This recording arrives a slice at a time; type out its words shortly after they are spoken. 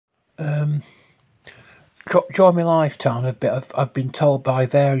During my lifetime, I've been told by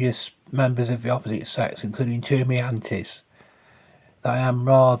various members of the opposite sex, including two of my aunties, that I am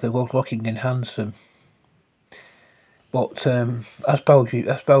rather good looking and handsome. But I suppose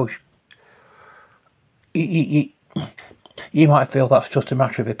you might feel that's just a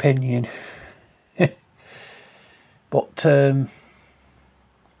matter of opinion. But the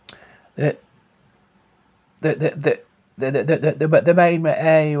main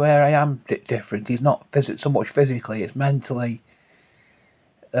area where I am different is not so much physically, it's mentally.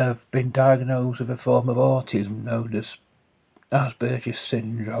 I've been diagnosed with a form of autism known as Asperger's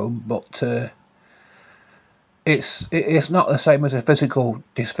syndrome, but it's not the same as a physical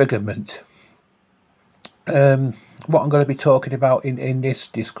disfigurement. What I'm going to be talking about in this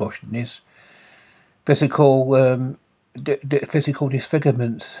discussion is physical physical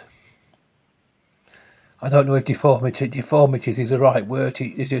disfigurements. I don't know if deformities is the right word.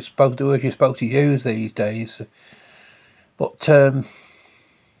 Is it supposed the word you're supposed to use these days? But there's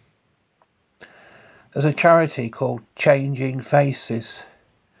a charity called Changing Faces,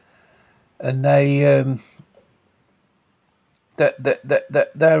 and they're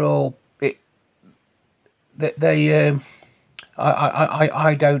all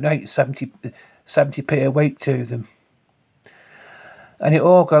I donate 70p a week to them, and it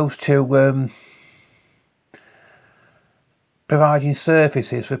all goes to providing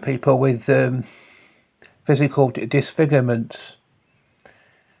services for people with physical disfigurements,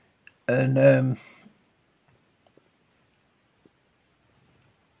 and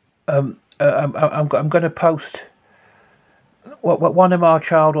I'm going to post. One of my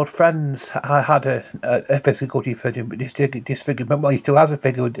childhood friends had a physical disfigurement. Well, he still has a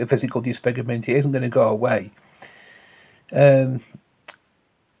physical disfigurement. It isn't going to go away. I'm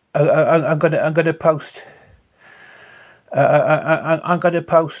going to post. I'm going to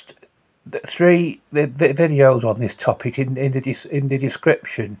post 3 videos on this topic in the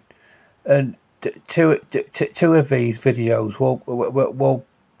description, and two of these videos will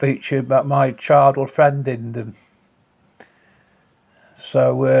feature my childhood friend in them.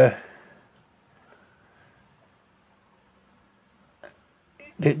 So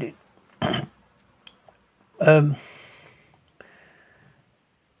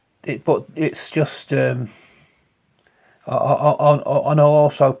but it's just I'll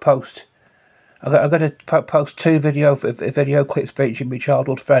also post. I'm going to post 2 video clips featuring my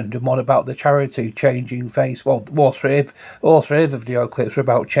childhood friend, and one about the charity Changing Face. Well, all three of the video clips are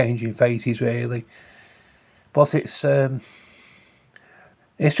about changing faces, really. But it's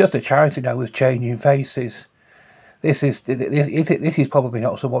just a charity now with Changing Faces. This is probably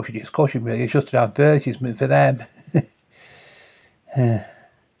not so much a discussion, really. It's just an advertisement for them.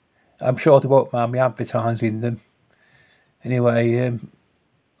 I'm sure they won't mind me advertising them. Anyway,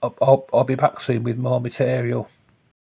 I'll be back soon with more material.